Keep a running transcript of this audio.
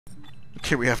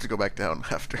Okay, we have to go back down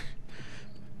after.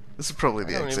 This is probably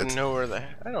the exit.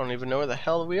 I don't even know where the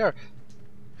hell we are.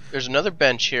 There's another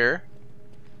bench here.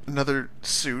 Another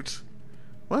suit.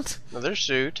 What? Another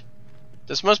suit.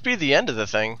 This must be the end of the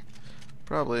thing.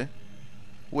 Probably.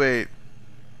 Wait.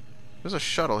 There's a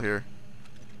shuttle here.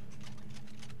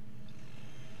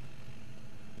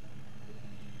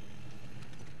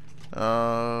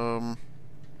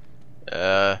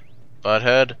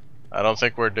 Butthead, I don't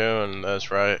think we're doing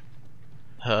this right.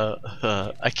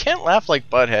 I can't laugh like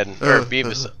Butthead or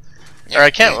Beavis, or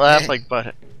I can't laugh like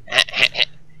Butthead.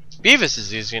 Beavis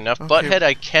is easy enough. Okay. Butthead,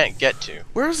 I can't get to.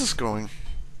 Where is this going?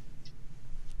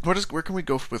 Where can we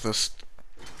go with this?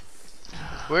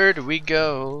 Where do we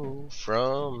go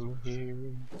from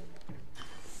here?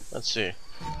 Let's see.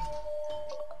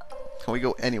 Can we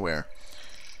go anywhere?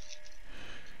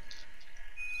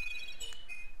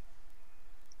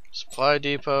 Supply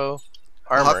depot.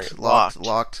 Armory. Locked.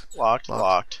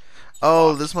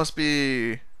 Oh, this must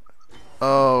be...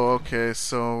 Oh, okay,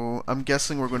 so I'm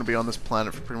guessing we're going to be on this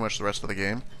planet for pretty much the rest of the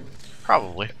game.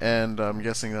 Probably. And I'm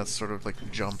guessing that's sort of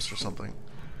like jumps or something.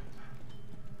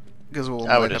 Because we'll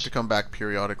might have to come back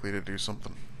periodically to do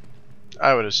something.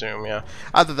 I would assume, yeah.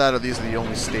 Either that or these are the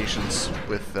only stations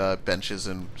with benches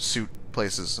and suit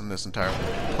places in this entire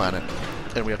planet.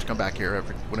 And we have to come back here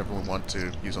whenever we want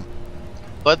to use them.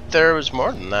 But there was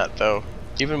more than that, though.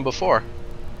 Even before.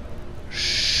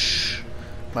 Shh.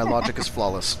 My logic is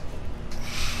flawless.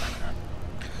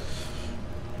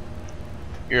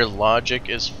 Your logic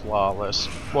is flawless.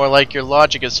 More like your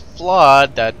logic is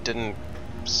flawed. That didn't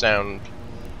sound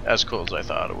as cool as I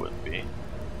thought it would be.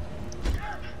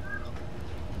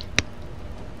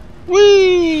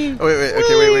 Whee! Oh, wait,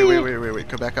 okay, wait.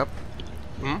 Go back up.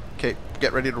 Hmm? Okay,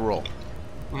 get ready to roll.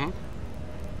 Hmm?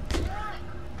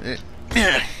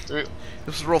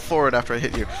 Just roll forward after I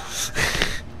hit you.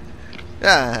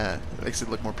 Yeah, it makes it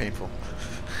look more painful.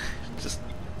 Just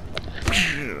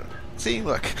see,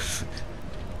 look.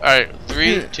 Alright,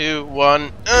 3, 2,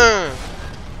 1.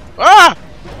 Ah!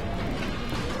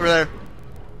 Over there.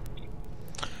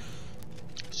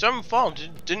 Something fall.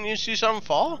 Didn't you see something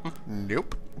fall?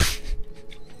 Nope.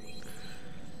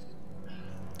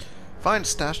 Find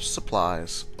stashed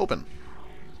supplies. Open.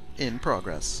 In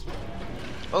progress.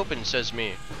 Open, says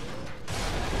me.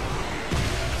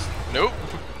 Nope.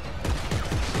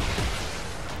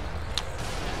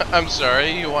 I'm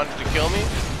sorry, you wanted to kill me?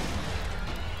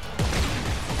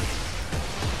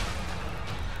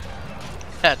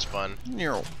 That's fun.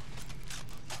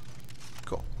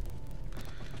 Cool.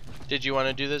 Did you want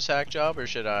to do this hack job, or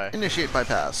should I? Initiate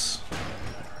bypass.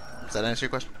 Does that answer your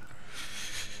question?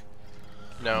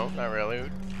 No, not really.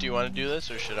 Do you want to do this,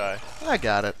 or should I? I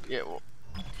got it. Yeah. Well,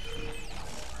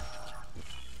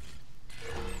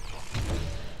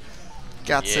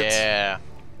 Got it. yeah.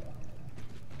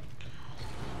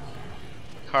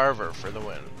 Carver for the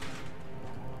win.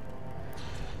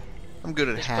 I'm good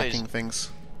at This hacking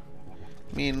things.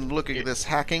 I mean, look at this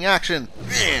hacking action.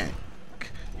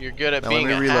 You're good at Now being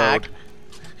let me a reload.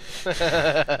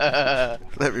 hack.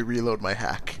 Let me reload my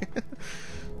hack.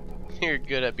 You're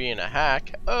good at being a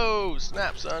hack. Oh,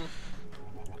 snap, son.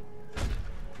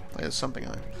 There's something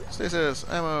on there. Stasis,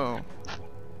 ammo.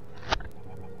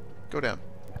 Go down.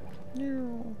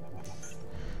 Let's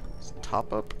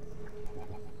top up.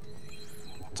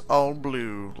 It's all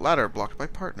blue. Ladder blocked by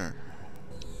partner.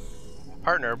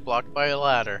 Partner blocked by a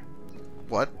ladder.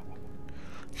 What?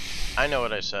 I know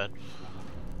what I said.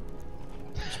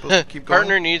 Supposed to keep going?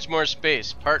 Partner needs more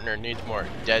space. Partner needs more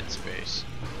dead space.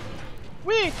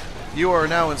 Whee! You are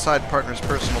now inside partner's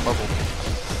personal bubble.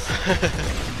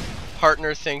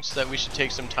 Partner thinks that we should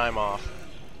take some time off.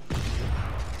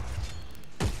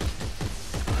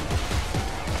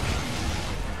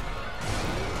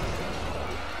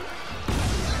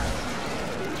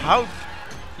 How?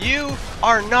 You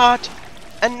are not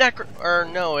a or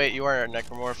no, wait, you are a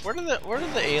necromorph. What are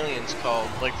the aliens called?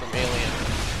 Like from Alien?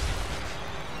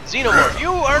 Xenomorph.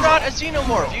 You are not a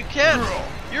xenomorph. You can't.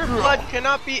 Your blood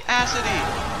cannot be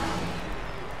acidy.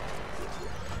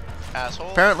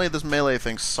 Asshole. Apparently this melee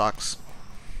thing sucks.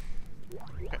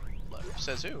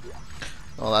 Says who?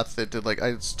 Well, that's it. Did like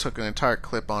I just took an entire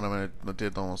clip on him and it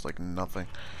did almost like nothing.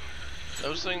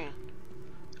 Those things.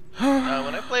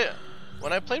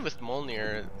 When I played with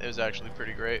Mjolnir, it was actually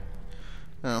pretty great.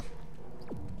 Oh.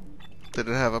 Did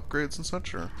it have upgrades and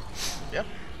such, or? Yeah.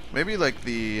 Maybe like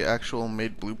the actual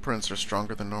made blueprints are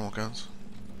stronger than normal guns.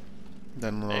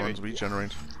 Than the ones we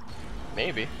generate.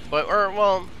 Maybe, but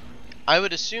well, I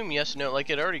would assume yes, no.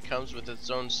 Like it already comes with its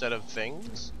own set of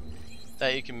things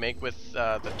that you can make with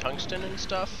the tungsten and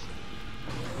stuff.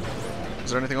 Is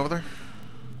there anything over there?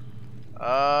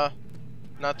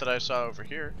 Not that I saw over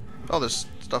here. Oh, there's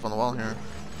stuff on the wall here.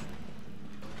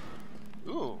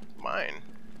 Ooh, mine.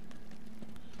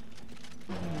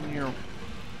 Yeah.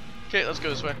 Okay, let's go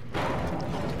this way.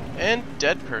 And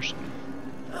dead person.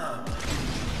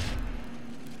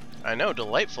 I know,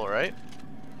 delightful, right?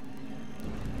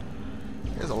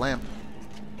 Here's a lamp.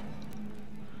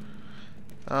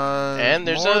 And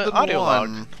there's more an than audio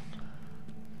one. log.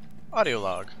 Audio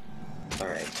log.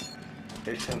 Alright,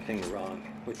 there's something wrong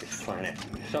with this planet.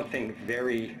 Something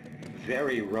very,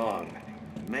 very wrong.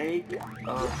 Make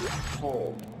a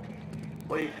hole.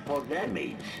 What do you suppose that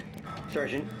means?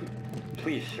 Sergeant,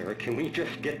 please, sir, can we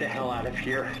just get the hell out of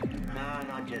here? No,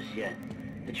 not just yet.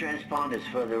 The transponder's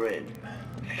further in.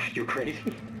 You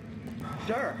crazy?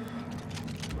 Sir!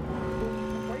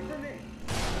 Wait for me!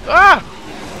 Ah!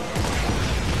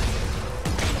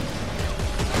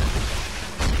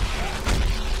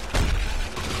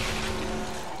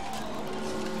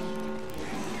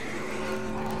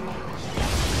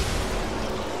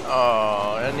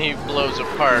 Oh, and he blows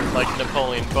apart like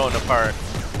Napoleon Bonaparte.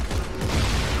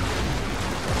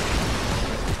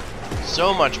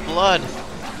 So much blood.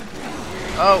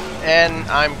 Oh, and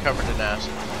I'm covered in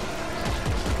acid.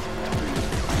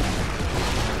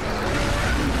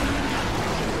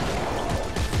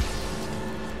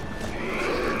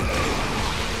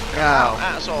 Ow,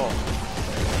 asshole.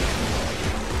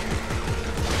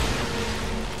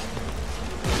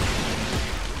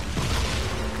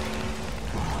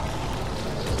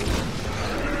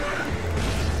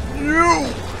 You!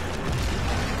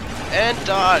 And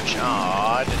dodge.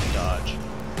 Aw, I didn't dodge.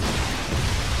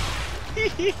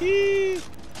 Hee.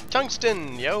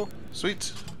 Tungsten, yo.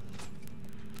 Sweet.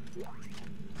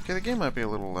 Okay, the game might be a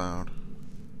little loud.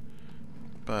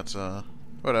 But,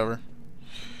 whatever.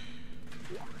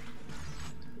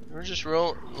 We're just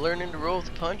learning to roll with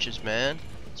the punches, man.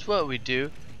 That's what we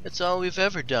do. That's all we've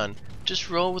ever done. Just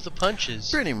roll with the punches.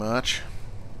 Pretty much.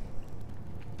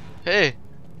 Hey,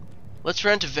 let's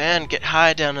rent a van, get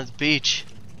high down at the beach.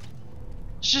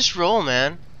 Let's just roll,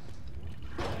 man.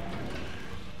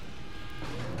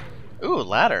 Ooh, a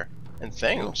ladder and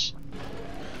things.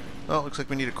 Well, looks like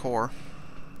we need a core.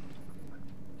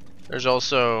 There's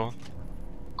also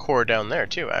core down there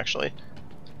too, actually.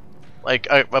 Like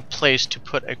a place to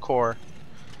put a core.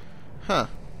 Huh.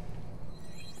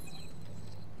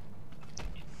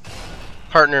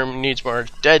 Partner needs more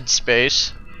dead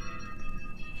space.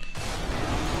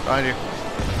 I do. In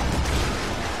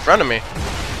front of me.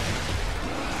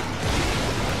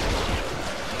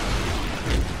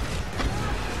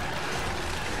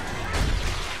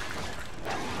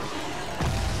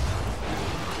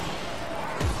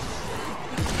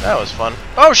 That was fun.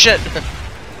 Oh shit!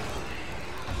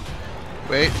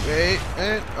 Wait.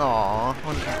 Aww.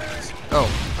 Oh,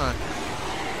 hi.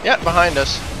 Yeah, behind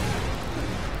us.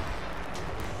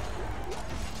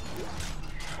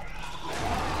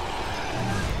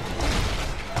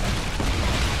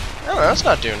 Oh, that's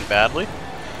not doing badly.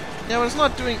 Yeah, but it's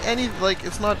not doing any,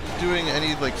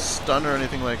 like, stun or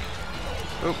anything like...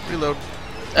 Oh, reload.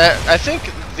 I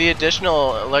think the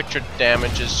additional electric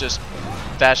damage is just...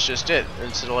 That's just it.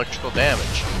 It's electrical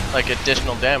damage. Like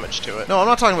additional damage to it. No, I'm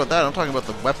not talking about that. I'm talking about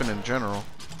the weapon in general.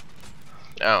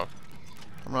 Oh.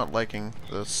 I'm not liking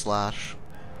the slash.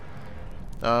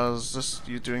 Is this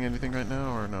you doing anything right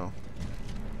now, or no?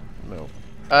 No.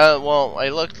 Well, I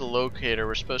looked at the locator.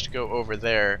 We're supposed to go over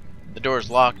there. The door's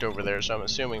locked over there, so I'm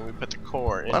assuming we put the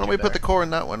core in. Why don't we put the core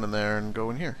in that one in there and go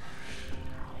in here?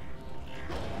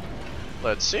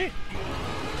 Let's see.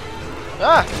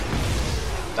 Ah!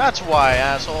 That's why,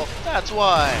 asshole. That's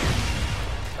why.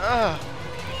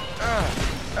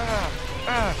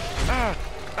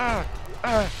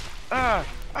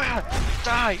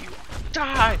 Die!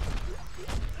 Die!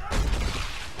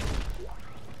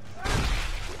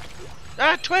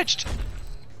 Ah, twitched!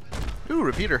 Ooh,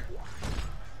 repeater.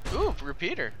 Ooh,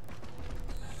 repeater.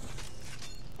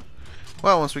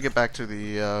 Well, once we get back to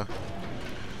the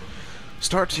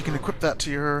start, you can equip that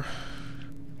to your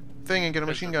thing and get a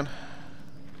machine gun.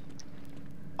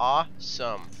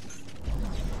 Awesome.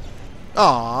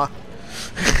 Aww.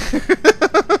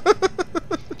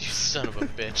 You son of a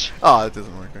bitch. Aw, it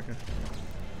doesn't work, okay.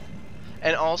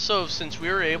 And also, since we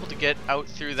were able to get out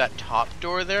through that top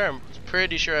door there, I'm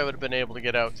pretty sure I would have been able to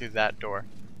get out through that door.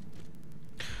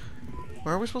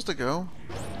 Where are we supposed to go?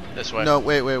 This way. No,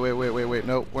 wait, no,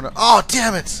 we're not. Oh,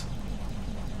 damn it!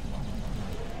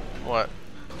 What?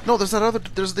 No, there's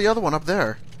the other one up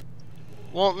there.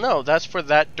 Well, no, that's for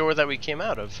that door that we came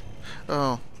out of.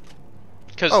 Oh.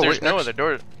 Because Oh, there's wait, no other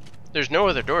door. There's no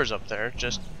other doors up there.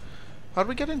 Just How do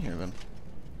we get in here then?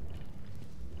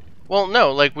 Well,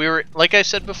 no, like I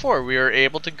said before, we were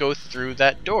able to go through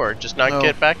that door, just not Oh.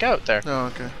 get back out there. Oh,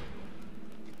 okay.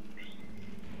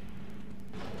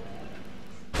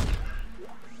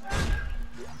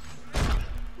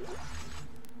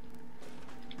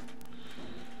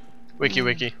 Wiki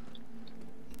wiki.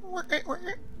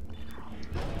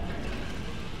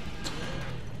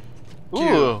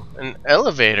 Ooh, an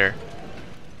elevator.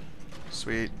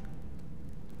 Sweet.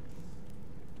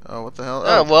 Oh, what the hell?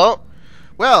 Oh, well,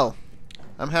 Well,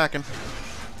 I'm hacking.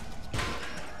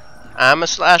 I'm a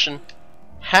slashing.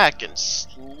 Hack and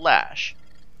slash.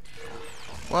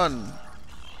 1,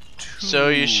 2. So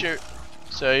you sure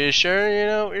you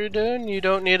know what you're doing? You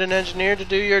don't need an engineer to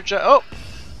do your job. Oh!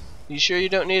 You sure you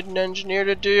don't need an engineer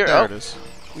to do your There it is.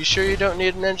 You sure you don't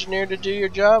need an engineer to do your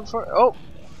job for oh?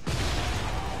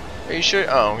 Are you sure?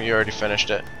 Oh, you already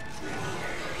finished it.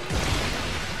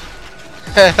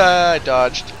 I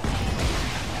dodged.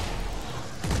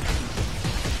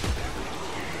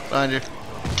 Behind you.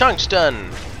 Tungsten.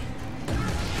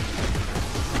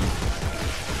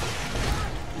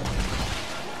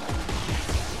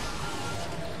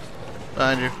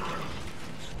 Behind you.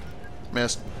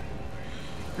 Missed.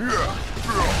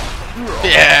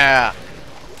 Yeah,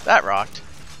 that rocked.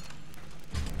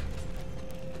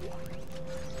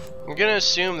 I'm gonna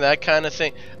assume that kind of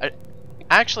thing.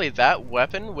 Actually, that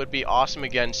weapon would be awesome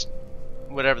against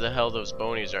whatever the hell those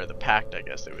bonies are. The pact, I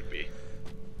guess they would be.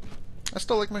 I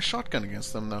still like my shotgun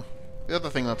against them, though. The other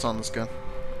thing that's on this gun.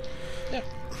 Yeah.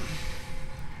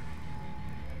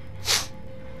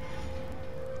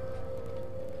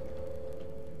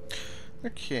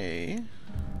 Okay.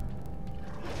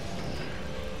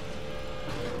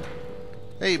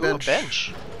 Hey, Ooh, bench. a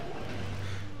bench.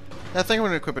 I think I'm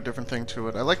going to equip a different thing to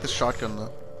it. I like the shotgun,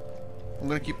 though. I'm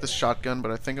going to keep this shotgun,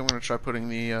 but I think I'm going to try putting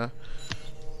the,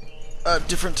 a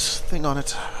different thing on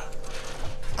it.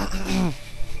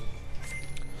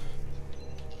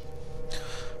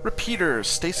 Repeaters,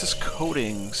 stasis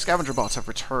coating, scavenger bots have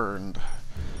returned.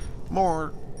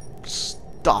 More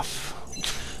stuff.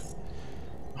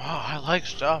 Oh, I like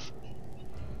stuff.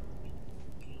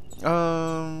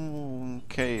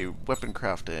 Okay, weapon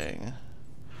crafting.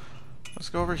 Let's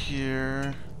go over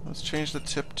here. Let's change the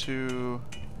tip to...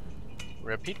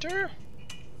 Repeater?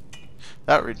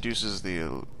 That reduces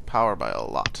the power by a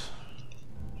lot.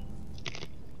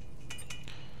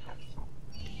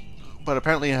 But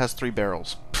apparently it has 3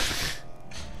 barrels.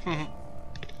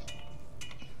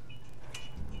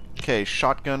 Okay,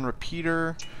 shotgun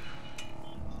repeater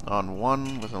on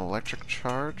 1 with an electric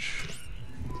charge.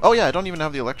 Oh yeah, I don't even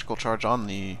have the electrical charge on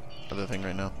the other thing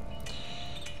right now.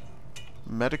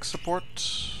 Medic support?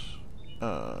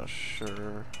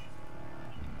 Sure.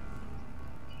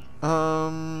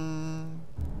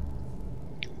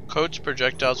 Coats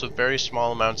projectiles with very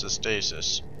small amounts of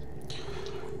stasis.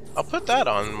 I'll put that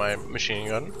on my machine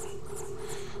gun.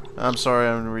 I'm sorry,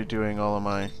 I'm redoing all of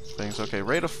my things. Okay,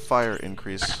 rate of fire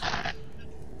increase.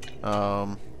 Rate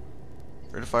of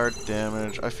fire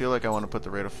damage. I feel like I want to put the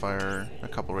rate of fire, a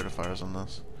couple rate of fires on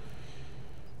this.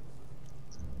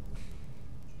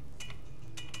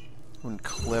 And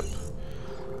clip.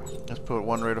 Let's put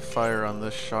 1 rate of fire on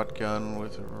this shotgun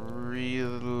with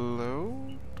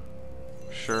reload.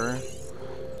 Sure.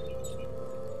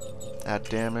 Add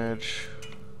damage.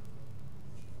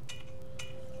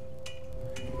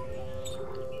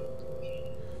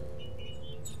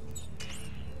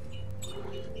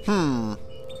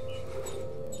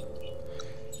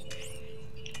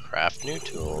 Craft new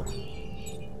tool.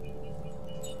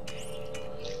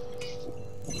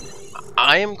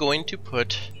 I am going to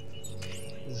put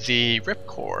the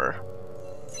ripcore.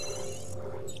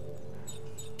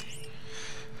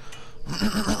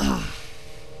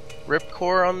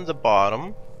 Ripcore on the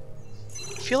bottom.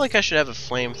 I feel like I should have a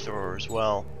flamethrower as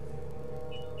well.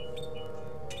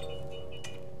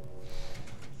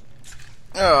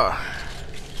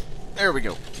 There we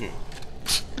go.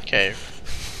 Okay.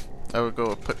 I would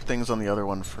go put things on the other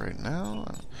one for right now.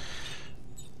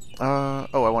 Oh,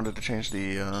 I wanted to change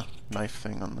the knife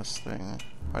thing on this thing.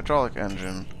 Hydraulic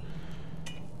engine.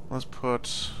 Let's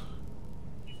put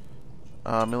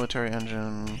military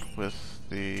engine with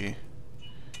the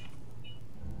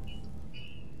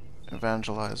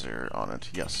evangelizer on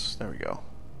it. Yes, there we go.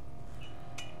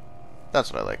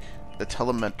 That's what I like. The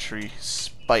telemetry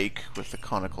spike with the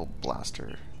conical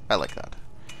blaster. I like that.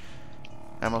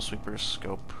 Ammo sweeper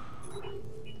scope.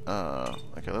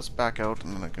 Okay, let's back out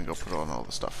and then I can go put on all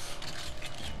the stuff.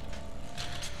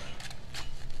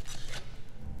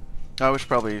 We should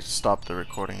probably stop the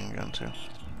recording again too.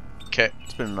 Okay.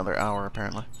 It's been another hour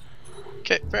apparently.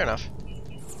 Okay, fair enough.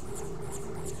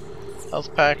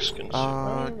 Health packs.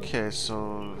 Okay,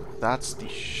 so that's the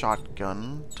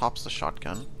shotgun. Top's the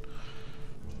shotgun.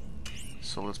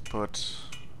 So let's put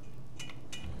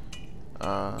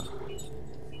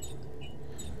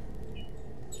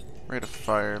rate of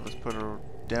fire. Let's put a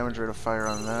damage rate of fire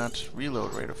on that.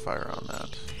 Reload rate of fire on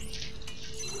that.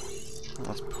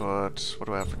 Let's put, what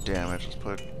do I have for damage? Let's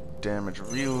put damage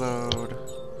reload.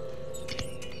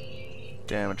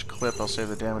 Damage clip. I'll save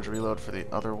the damage reload for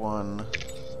the other one.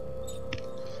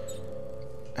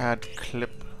 Add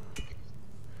clip.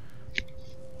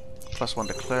 +1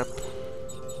 to clip.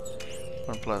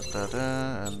 1 plus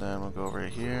da-da, and then we'll go over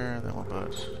here. Then we'll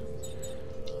put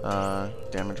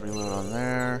damage reload on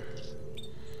there.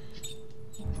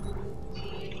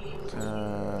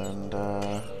 And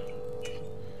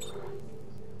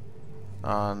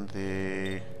on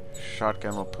the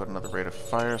shotgun we'll put another rate of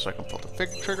fire so I can pull the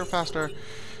trigger faster.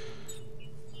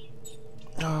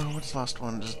 Oh, what's the last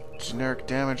one? Just generic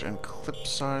damage and clip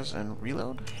size and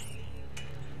reload?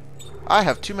 I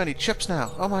have too many chips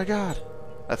now! Oh my god!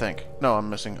 I think. No, I'm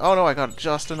missing. Oh no, I got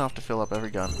just enough to fill up every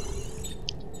gun.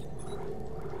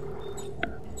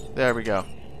 There we go.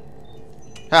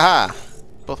 Haha!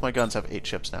 Both my guns have 8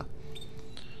 chips now.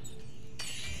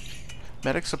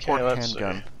 Medic support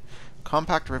handgun.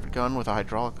 Compact rivet gun with a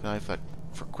hydraulic knife that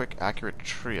for quick, accurate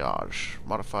triage.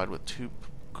 Modified with 2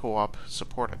 co-op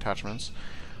support attachments.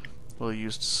 Will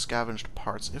use scavenged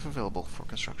parts if available for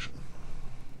construction.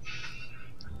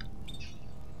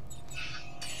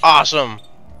 Awesome!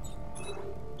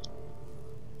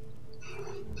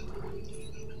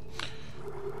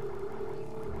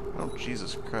 Oh,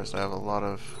 Jesus Christ, I have a lot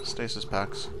of stasis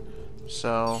packs.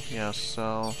 So, yes,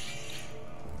 so,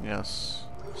 yes,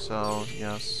 so,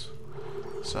 yes,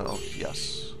 so,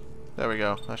 yes. There we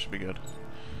go, that should be good.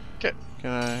 Okay. Can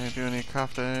I do any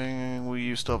crafting?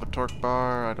 You still have a torque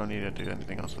bar. I don't need to do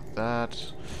anything else with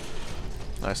that.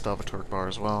 I still have a torque bar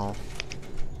as well.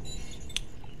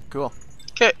 Cool.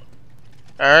 Okay.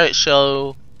 Alright,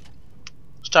 so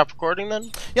stop recording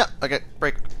then? Yeah, okay,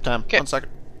 break time. Okay. 1 second.